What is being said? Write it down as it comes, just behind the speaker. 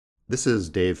This is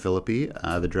Dave Filipi,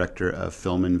 the Director of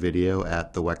Film and Video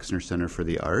at the Wexner Center for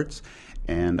the Arts,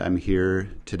 and I'm here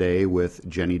today with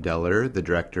Jenny Deller, the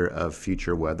Director of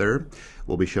Future Weather.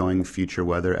 We'll be showing Future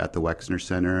Weather at the Wexner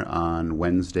Center on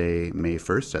Wednesday, May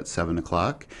 1st at 7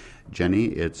 o'clock. Jenny,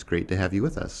 it's great to have you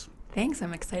with us. Thanks,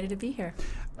 I'm excited to be here.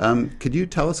 Could you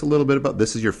tell us a little bit about,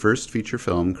 this is your first feature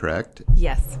film, correct?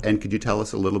 Yes. And could you tell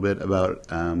us a little bit about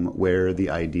where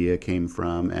the idea came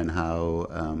from and how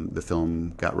the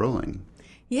film got rolling?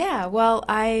 Yeah, well,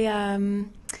 the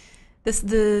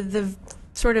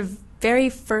sort of very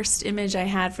first image I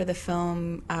had for the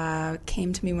film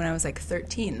came to me when I was like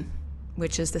 13,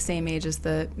 which is the same age as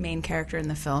the main character in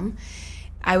the film.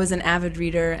 I was an avid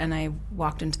reader, and I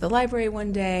walked into the library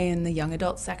one day in the young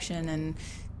adult section, and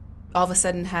all of a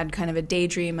sudden had kind of a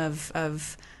daydream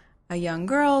of a young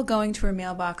girl going to her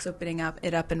mailbox, opening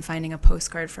it up and finding a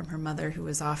postcard from her mother who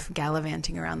was off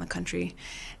gallivanting around the country.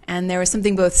 And there was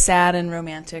something both sad and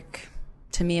romantic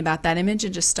to me about that image.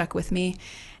 It just stuck with me.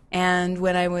 And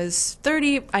when I was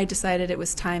 30, I decided it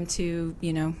was time to,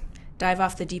 dive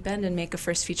off the deep end and make a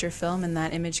first feature film, and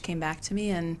that image came back to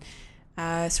me and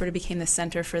sort of became the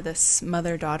center for this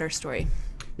mother-daughter story.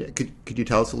 Yeah, could you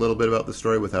tell us a little bit about the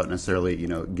story without necessarily,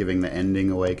 giving the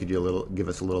ending away? Could you give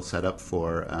us a little setup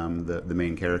for the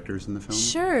main characters in the film?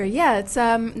 Sure. Yeah, it's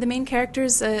the main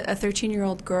character's a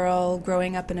 13-year-old girl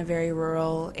growing up in a very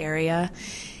rural area,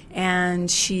 and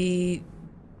she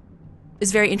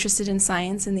is very interested in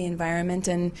science and the environment,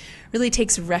 and really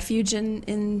takes refuge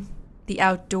in the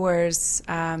outdoors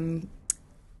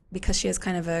because she has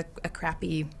kind of a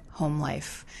crappy home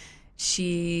life.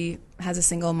 She has a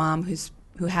single mom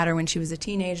who had her when she was a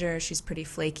teenager. She's pretty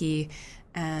flaky,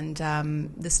 and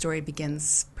the story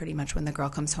begins pretty much when the girl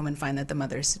comes home and finds that the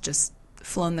mother's just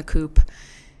flown the coop,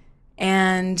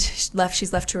 and she's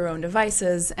left to her own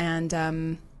devices,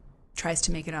 and tries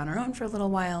to make it on her own for a little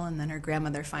while, and then her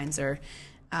grandmother finds her.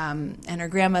 And her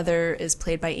grandmother is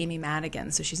played by Amy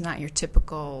Madigan, so she's not your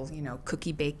typical,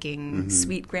 cookie baking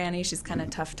sweet granny. She's kind of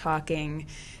tough talking,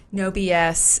 no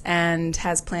BS, and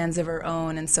has plans of her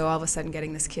own. And so all of a sudden,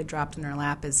 getting this kid dropped in her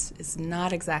lap is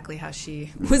not exactly how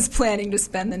she was planning to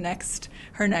spend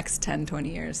her next 10, 20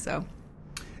 years. So,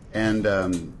 and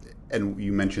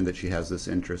you mentioned that she has this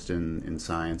interest in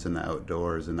science and the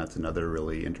outdoors, and that's another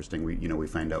really interesting. We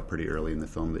find out pretty early in the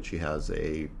film that she has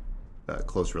a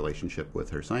close relationship with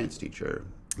her science teacher,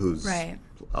 who's right.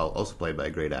 Also played by a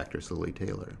great actress, Lily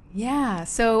Taylor. Yeah,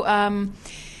 so I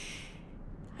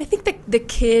think the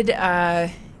kid,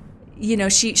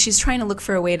 she's trying to look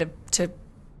for a way to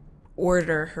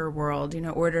order her world,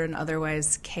 order an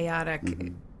otherwise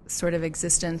chaotic sort of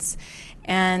existence.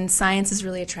 And science is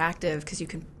really attractive because you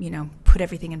can, put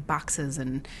everything in boxes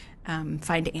and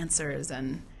find answers.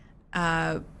 And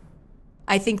I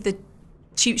think that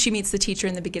she meets the teacher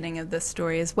in the beginning of the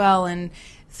story as well, and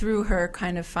through her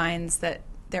kind of finds that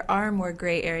there are more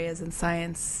gray areas in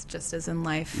science, just as in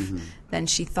life, than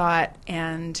she thought.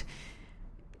 And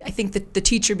I think that the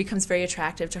teacher becomes very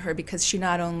attractive to her because she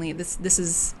not only, this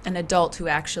is an adult who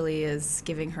actually is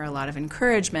giving her a lot of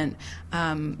encouragement,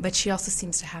 but she also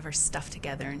seems to have her stuff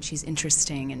together, and she's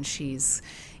interesting, and she's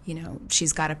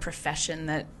got a profession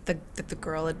that the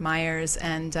girl admires,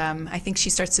 and I think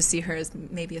she starts to see her as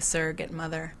maybe a surrogate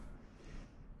mother.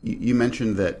 You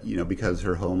mentioned that, because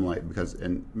her home life,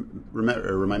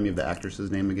 remind me of the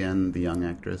actress's name again, the young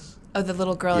actress. Oh, the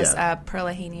little girl is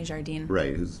Perla Haney Jardine.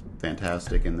 Right, who's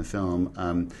fantastic in the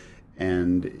film.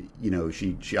 And,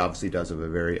 she obviously does have a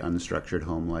very unstructured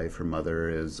home life. Her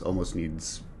mother almost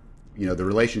needs, the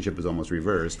relationship is almost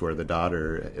reversed, where the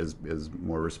daughter is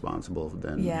more responsible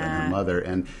than her mother.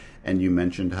 And you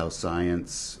mentioned how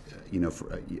science,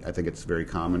 I think it's very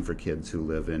common for kids who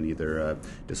live in either a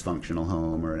dysfunctional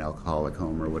home or an alcoholic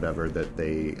home or whatever, that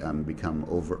they become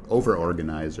over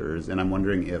organizers. And I'm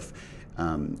wondering if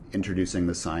introducing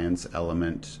the science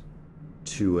element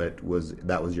to it was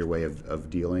your way of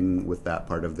dealing with that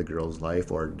part of the girl's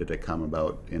life, or did it come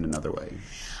about in another way?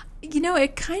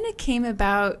 It kind of came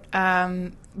about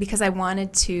because I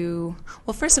wanted to,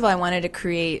 first of all, I wanted to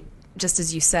create, just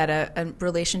as you said, a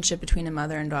relationship between a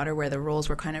mother and daughter where the roles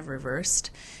were kind of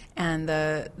reversed, and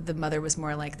the mother was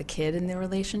more like the kid in the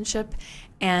relationship.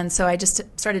 And so I just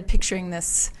started picturing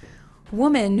this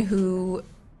woman who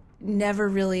never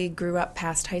really grew up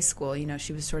past high school.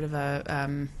 She was sort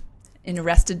of in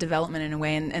arrested development in a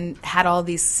way, and had all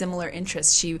these similar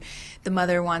interests. The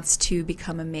mother wants to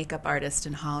become a makeup artist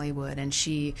in Hollywood, and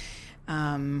she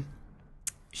was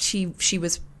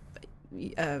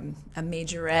a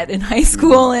majorette in high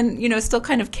school, and still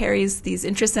kind of carries these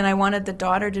interests. And I wanted the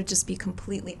daughter to just be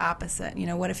completely opposite.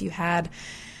 What if you had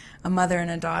a mother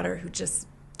and a daughter who just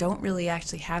don't really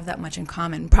actually have that much in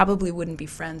common, probably wouldn't be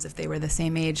friends if they were the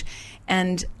same age.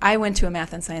 And I went to a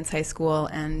math and science high school,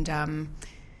 and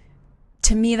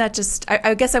to me that just,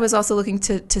 I guess I was also looking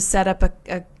to set up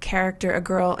a character,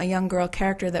 a young girl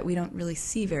character that we don't really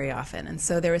see very often. And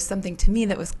so there was something to me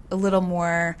that was a little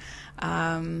more,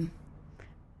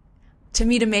 to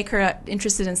me, to make her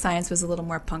interested in science was a little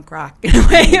more punk rock in a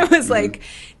way. It was like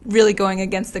really going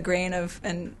against the grain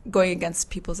and going against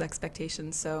people's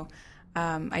expectations. So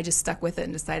I just stuck with it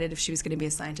and decided if she was going to be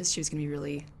a scientist, she was going to be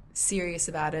really serious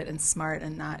about it and smart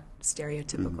and not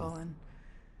stereotypical.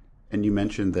 And you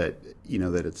mentioned that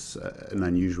that it's an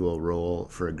unusual role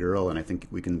for a girl, and I think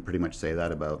we can pretty much say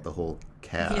that about the whole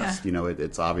cast. Yeah.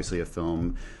 It's obviously a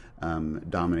film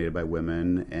dominated by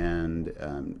women, and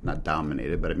not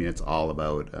dominated, but I mean it's all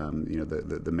about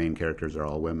the main characters are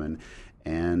all women,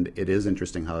 and it is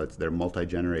interesting how they're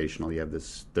multi-generational. You have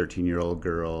this 13-year-old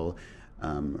girl,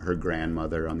 her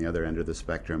grandmother on the other end of the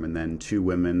spectrum, and then two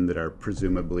women that are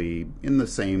presumably in the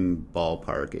same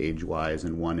ballpark age-wise,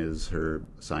 and one is her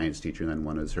science teacher and then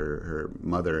one is her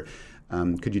mother.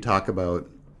 Could you talk about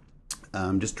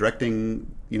just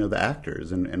directing, the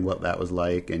actors and what that was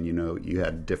like, and you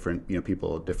had different,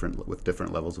 people with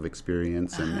different levels of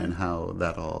experience, and how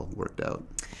that all worked out?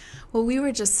 Well, we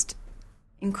were just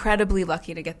incredibly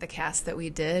lucky to get the cast that we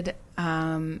did.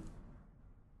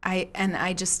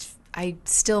 I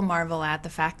still marvel at the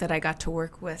fact that I got to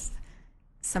work with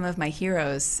some of my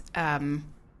heroes,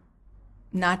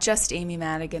 not just Amy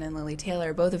Madigan and Lily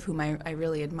Taylor, both of whom I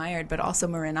really admired, but also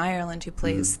Marin Ireland, who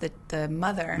plays the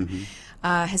mother,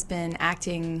 has been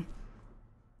acting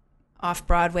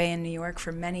off-Broadway in New York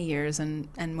for many years. And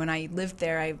when I lived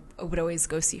there, I would always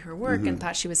go see her work and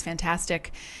thought she was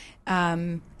fantastic.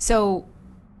 So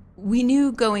we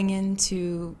knew going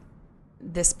into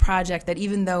this project that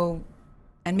even though,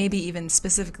 and maybe even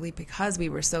specifically because we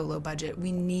were so low budget,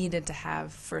 we needed to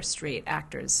have first-rate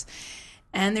actors.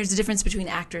 And there's a difference between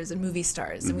actors and movie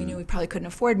stars, and we knew we probably couldn't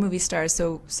afford movie stars.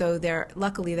 So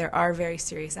luckily there are very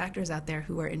serious actors out there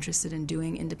who are interested in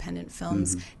doing independent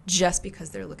films just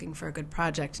because they're looking for a good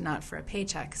project, not for a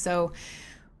paycheck. So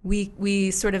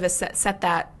we sort of set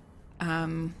that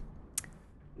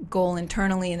goal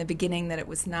internally in the beginning, that it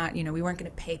was not, we weren't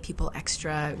going to pay people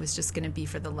extra. It was just going to be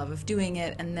for the love of doing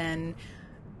it, and then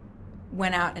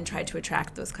went out and tried to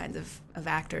attract those kinds of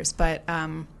actors. But,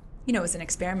 it was an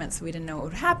experiment, so we didn't know what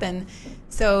would happen.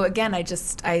 So again,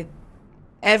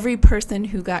 every person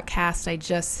who got cast,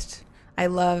 I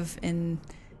love in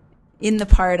the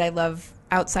part, I love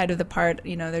outside of the part.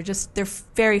 They're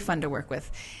very fun to work with.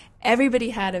 Everybody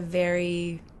had a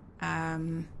very,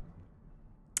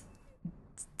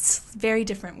 very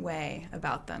different way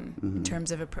about them in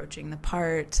terms of approaching the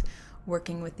part,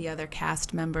 working with the other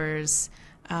cast members.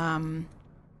 Amy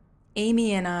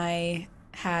and I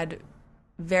had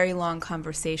very long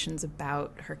conversations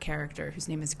about her character, whose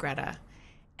name is Greta,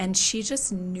 and she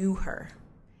just knew her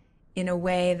in a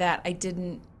way that I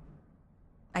didn't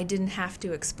have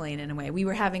to explain. In a way,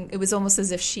 it was almost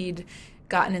as if she'd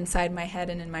gotten inside my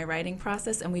head and in my writing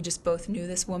process, and we just both knew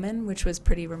this woman, which was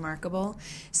pretty remarkable.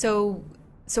 So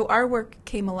our work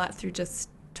came a lot through just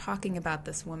talking about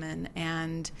this woman,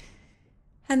 and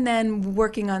then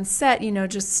working on set.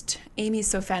 Just Amy's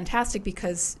so fantastic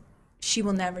because she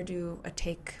will never do a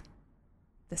take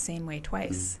the same way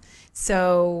twice.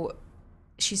 So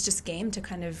she's just game to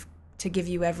give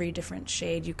you every different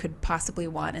shade you could possibly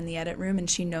want in the edit room, and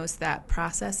she knows that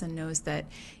process and knows that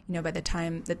by the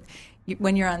time that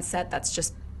when you're on set, that's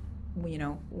just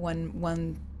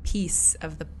one piece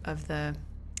of the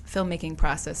filmmaking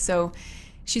process. So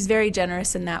she's very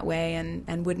generous in that way,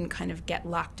 and wouldn't kind of get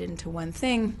locked into one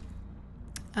thing.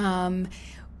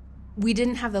 We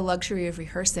didn't have the luxury of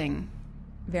rehearsing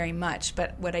very much,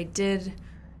 but what I did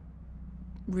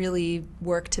really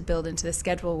work to build into the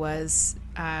schedule was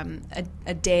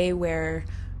a day where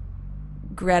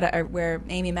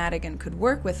Amy Madigan could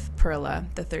work with Perla,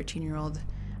 the 13-year-old,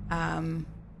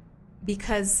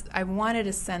 because I wanted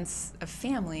a sense of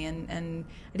family, and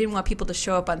I didn't want people to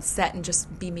show up on set and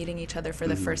just be meeting each other for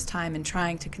the first time and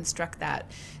trying to construct that.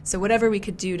 So whatever we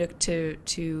could do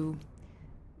to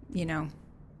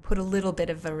put a little bit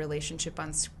of a relationship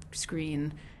on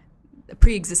screen, a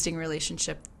pre-existing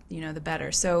relationship, the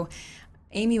better. So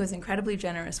Amy was incredibly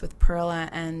generous with Perla,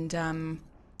 and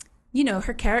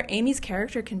Amy's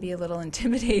character can be a little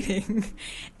intimidating,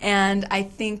 and I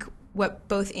think what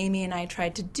both Amy and I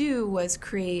tried to do was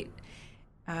create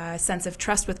a sense of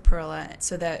trust with Perla,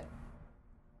 so that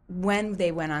when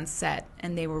they went on set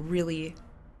and they were really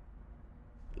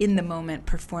in the moment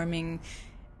performing,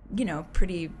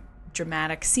 pretty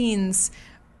dramatic scenes,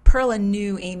 Perla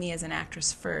knew Amy as an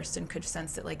actress first and could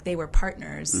sense that like they were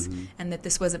partners and that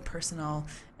this wasn't personal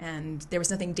and there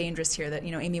was nothing dangerous here, that,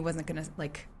 you know, Amy wasn't going to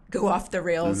like go off the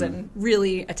rails and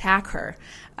really attack her.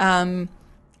 And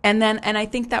I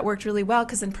think that worked really well,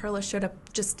 because then Perla showed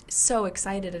up just so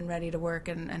excited and ready to work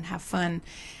and have fun.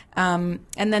 And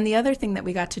then the other thing that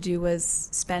we got to do was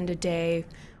spend a day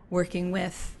working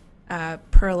with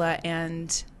Perla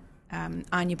and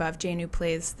Anyubhav Jain, who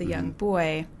plays the young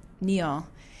boy, Neil.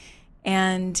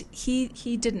 And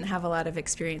he didn't have a lot of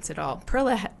experience at all.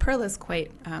 Perla's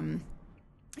quite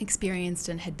experienced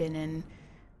and had been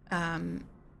in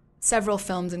several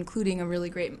films, including a really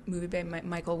great movie by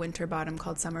Michael Winterbottom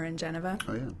called Summer in Geneva.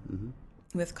 Oh, yeah.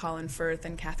 With Colin Firth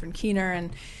and Catherine Keener.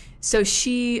 And so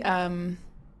she,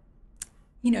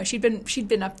 you know, she'd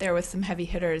been up there with some heavy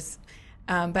hitters.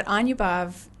 But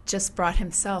Anyubhav just brought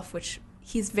himself, which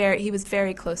he was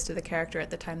very close to the character at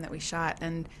the time that we shot,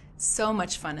 and so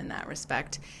much fun in that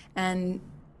respect. And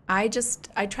I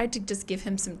tried to just give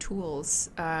him some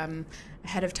tools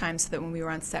ahead of time so that when we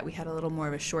were on set we had a little more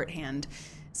of a shorthand.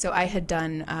 So I had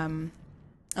done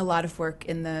a lot of work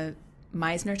in the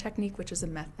Meisner technique, which is a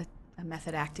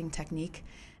method acting technique.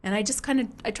 And I just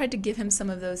I tried to give him some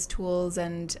of those tools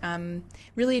and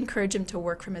really encourage him to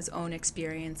work from his own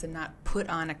experience and not put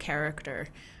on a character.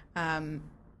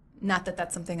 Not that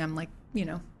that's something I'm like, you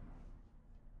know,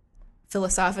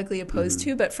 philosophically opposed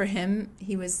to, but for him,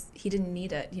 he didn't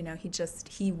need it. You know,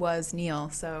 he was Neil.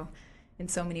 So in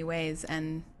so many ways,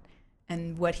 and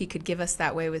what he could give us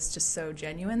that way was just so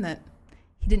genuine that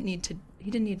he didn't need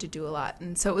to do a lot.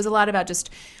 And so it was a lot about just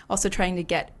also trying to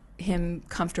get him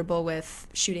comfortable with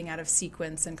shooting out of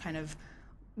sequence and kind of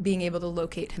being able to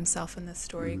locate himself in this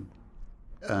story.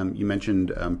 You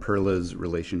mentioned Perla's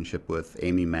relationship with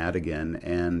Amy Madigan,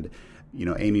 and you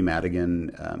know, Amy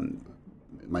Madigan.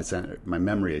 My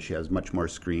memory is she has much more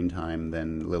screen time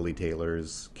than Lili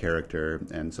Taylor's character,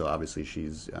 and so obviously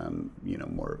she's you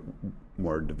know,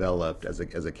 more developed as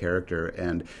a character.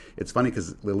 And it's funny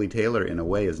because Lili Taylor in a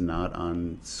way is not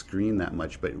on screen that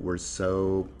much, but or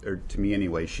to me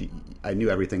anyway, I knew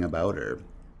everything about her.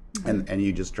 And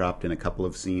you just dropped in a couple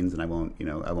of scenes, and I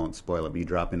won't spoil it, but you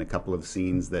drop in a couple of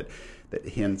scenes that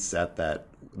hints at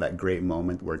that great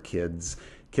moment where kids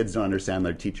don't understand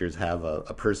their teachers have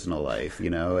a personal life, you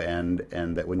know, and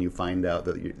that when you find out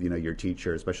that you know your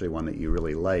teacher, especially one that you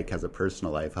really like, has a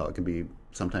personal life, how it can be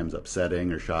sometimes upsetting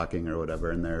or shocking or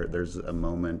whatever. And there's a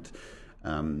moment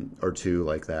or two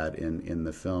like that in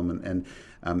the film. And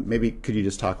maybe could you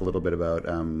just talk a little bit about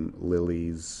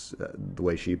Lili's the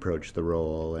way she approached the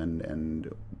role and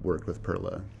worked with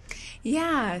Perla?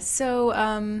 Yeah.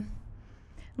 So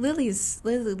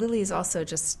Lily's also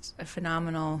just a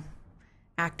phenomenal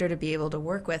actor to be able to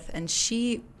work with, and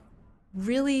she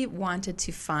really wanted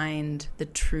to find the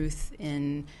truth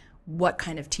in what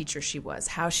kind of teacher she was,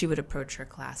 how she would approach her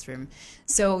classroom.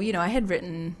 So, you know, I'd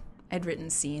written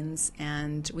scenes,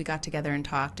 and we got together and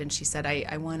talked, and she said,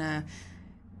 I want to,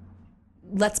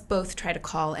 let's both try to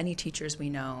call any teachers we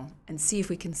know and see if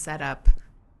we can set up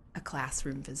a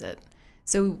classroom visit.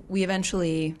 So we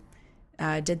eventually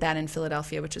did that in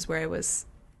Philadelphia, which is where I was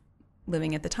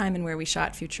living at the time and where we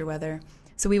shot Future Weather.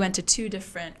 So we went to two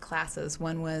different classes.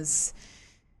 One was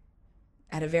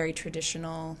at a very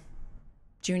traditional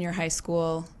junior high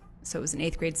school, so it was an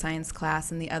 8th grade science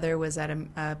class, and the other was at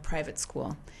a private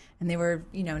school. And they were,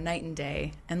 you know, night and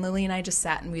day. And Lily and I just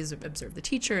sat and we observed the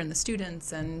teacher and the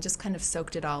students and just kind of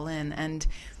soaked it all in. And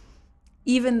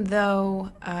even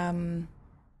though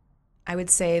I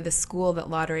would say the school that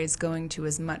Lauderay is going to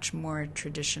is much more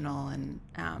traditional and,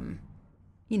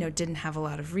 you know, didn't have a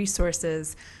lot of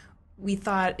resources, we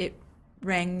thought it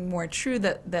rang more true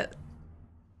that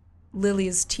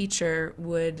Lily's teacher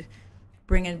would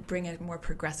bring a more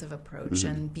progressive approach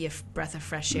and be a breath of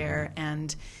fresh air.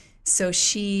 And so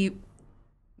she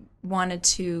wanted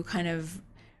to kind of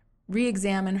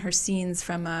re-examine her scenes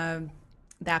from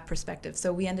that perspective.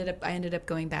 So I ended up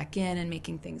going back in and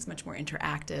making things much more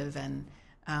interactive, and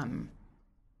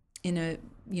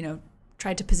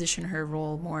tried to position her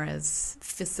role more as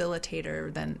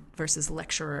facilitator versus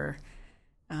lecturer.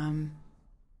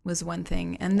 Was one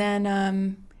thing. And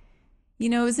then,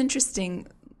 it was interesting.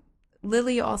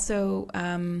 Lily also,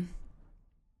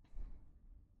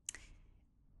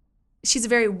 she's a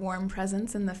very warm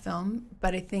presence in the film,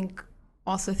 but I think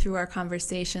also through our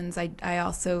conversations, I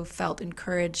also felt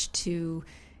encouraged to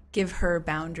give her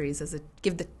boundaries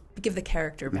give the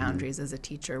character boundaries as a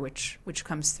teacher, which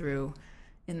comes through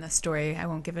in the story. I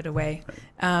won't give it away.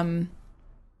 And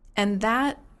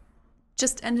that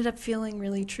just ended up feeling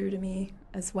really true to me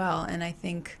as well. And I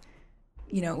think,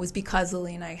 it was because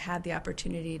Lily and I had the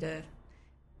opportunity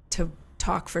to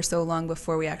talk for so long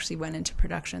before we actually went into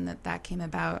production that came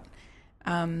about.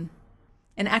 And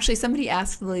actually, somebody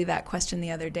asked Lily that question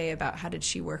the other day about how did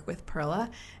she work with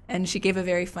Perla, and she gave a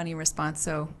very funny response,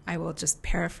 so I will just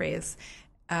paraphrase,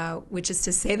 which is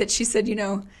to say that she said,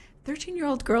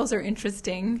 13-year-old girls are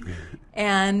interesting,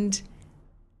 and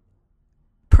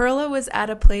Perla was at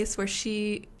a place where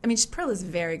Perla's a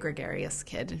very gregarious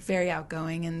kid, very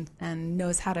outgoing, and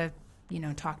knows how to,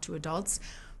 talk to adults,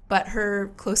 but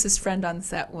her closest friend on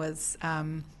set was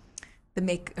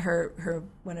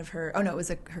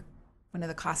one of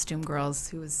the costume girls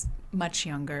who was much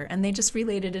younger, and they just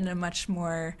related in a much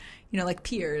more, like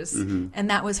peers, and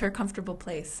that was her comfortable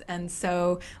place. And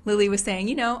so Lily was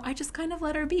saying, I just kind of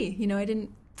let her be. I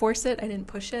didn't force it, I didn't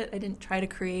push it, I didn't try to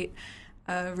create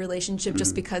a relationship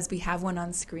just because we have one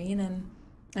on screen,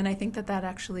 and I think that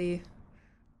actually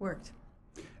worked.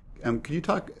 Could you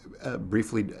talk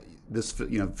briefly? This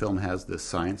film has this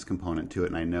science component to it,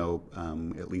 and I know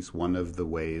at least one of the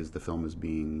ways the film is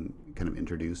being kind of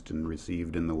introduced and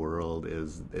received in the world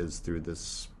is through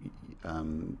this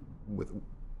with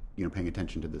paying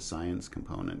attention to the science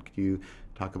component. Could you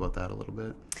talk about that a little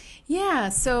bit? Yeah.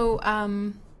 So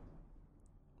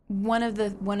one of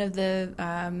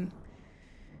the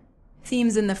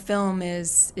themes in the film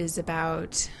is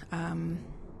about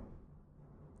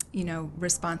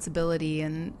responsibility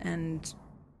and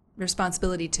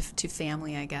responsibility to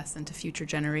family, I guess, and to future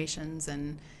generations.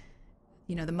 And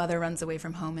the mother runs away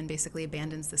from home and basically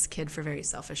abandons this kid for very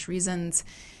selfish reasons.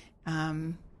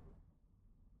 The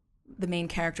main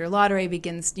character, Laudere,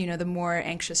 begins, the more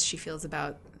anxious she feels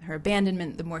about her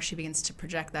abandonment, the more she begins to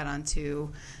project that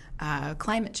onto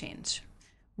climate change,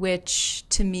 which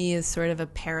to me is sort of a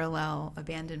parallel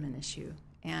abandonment issue.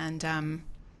 And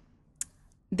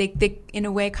they in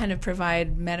a way kind of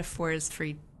provide metaphors for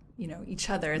each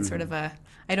other. It's sort of I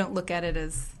don't look at it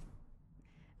as,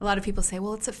 a lot of people say,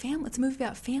 well, it's a movie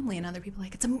about family, and other people are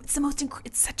like,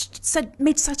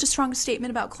 made such a strong statement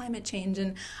about climate change,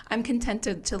 and I'm content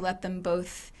to let them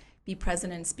both be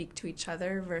present and speak to each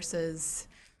other versus,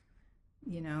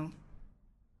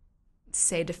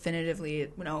 say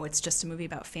definitively, no, it's just a movie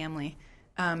about family.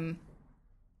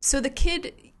 So the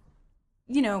kid,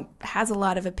 has a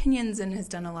lot of opinions and has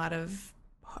done a lot of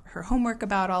her homework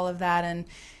about all of that, and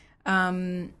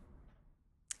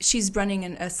she's running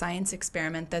a science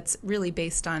experiment that's really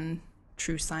based on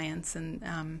true science,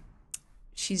 and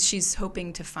she's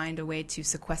hoping to find a way to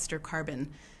sequester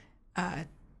carbon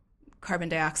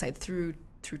dioxide through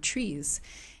trees,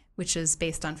 which is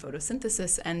based on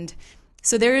photosynthesis. And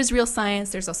so there is real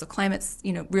science. There's also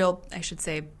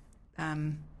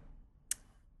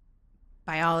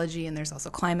biology, and there's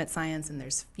also climate science, and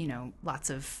there's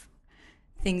lots of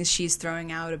things she's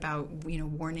throwing out about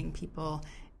warning people.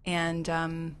 And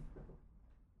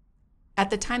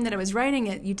at the time that I was writing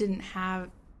it, you didn't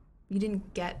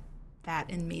get that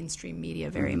in mainstream media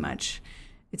very much.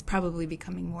 It's probably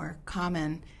becoming more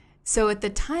common. So at the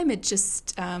time, it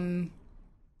just I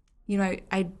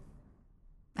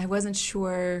wasn't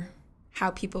sure how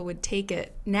people would take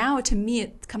it. Now, to me,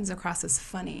 it comes across as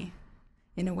funny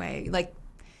in a way, like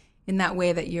in that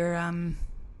way that you're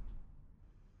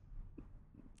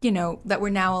that we're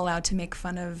now allowed to make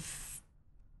fun of,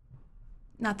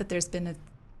 not that there's been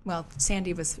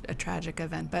Sandy was a tragic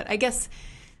event, but I guess,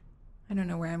 I don't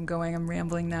know where I'm going. I'm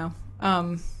rambling now.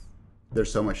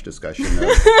 There's so much discussion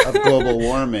of global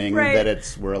warming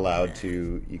that we're allowed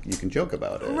to, you can joke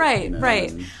about it. Right.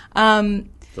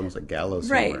 It's almost like gallows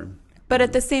humor. But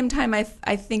at the same time, I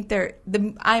think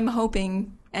I'm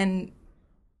hoping, and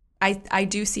I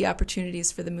do see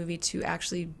opportunities for the movie to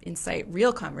actually incite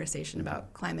real conversation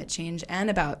about climate change and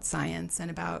about science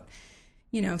and about,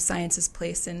 science's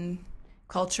place in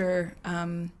culture.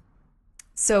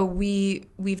 So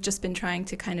we've just been trying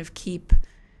to kind of keep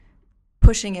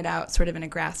pushing it out sort of in a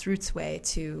grassroots way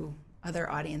to other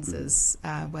audiences,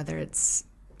 whether it's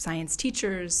science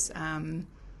teachers.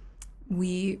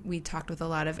 We talked with a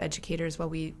lot of educators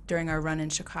during our run in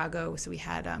Chicago. So we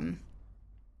had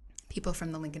people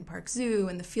from the Lincoln Park Zoo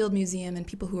and the Field Museum, and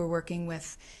people who are working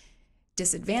with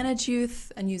disadvantaged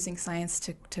youth and using science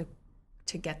to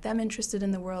get them interested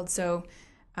in the world. So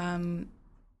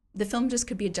the film just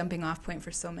could be a jumping off point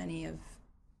for so many of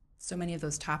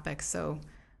those topics. So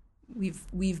we've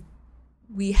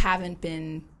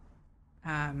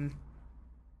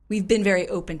been very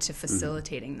open to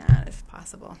facilitating that if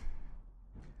possible.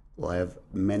 Well, I have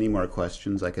many more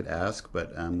questions I could ask,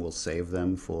 but we'll save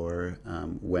them for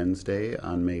Wednesday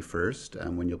on May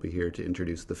 1st, when you'll be here to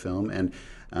introduce the film. And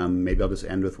maybe I'll just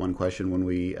end with one question.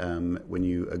 When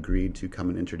you agreed to come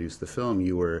and introduce the film,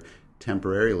 you were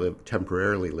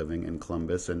temporarily living in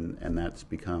Columbus, and that's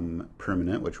become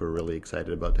permanent, which we're really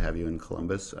excited about to have you in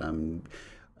Columbus.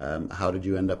 How did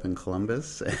you end up in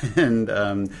Columbus, and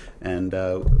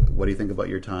what do you think about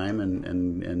your time,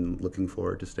 and looking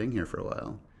forward to staying here for a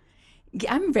while?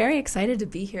 I'm very excited to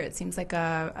be here. It seems like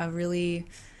a really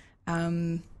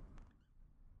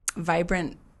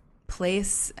vibrant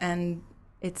place, and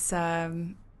it's.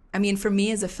 I mean, for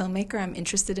me as a filmmaker, I'm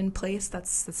interested in place.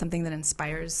 That's something that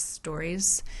inspires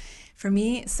stories for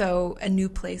me. So a new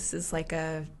place is like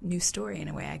a new story in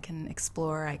a way. I can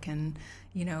explore. I can,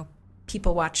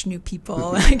 people watch new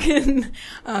people. I can,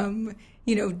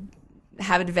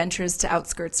 have adventures to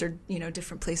outskirts or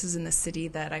different places in the city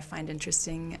that I find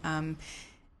interesting.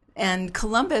 And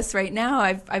Columbus right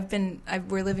now,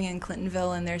 we're living in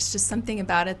Clintonville, and there's just something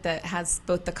about it that has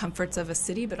both the comforts of a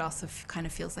city, but also kind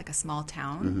of feels like a small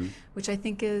town, which I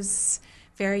think is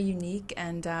very unique.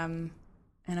 And I'm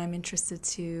interested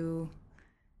to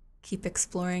keep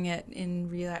exploring it in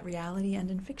reality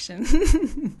and in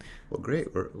fiction. Well,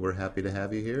 great. We're happy to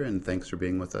have you here, and thanks for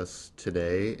being with us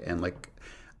today. And like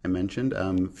I mentioned,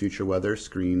 Future Weather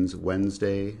screens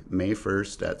Wednesday, May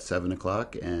 1st at 7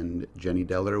 o'clock, and Jenny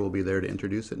Deller will be there to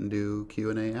introduce it and do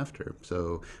Q&A after.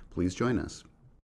 So please join us.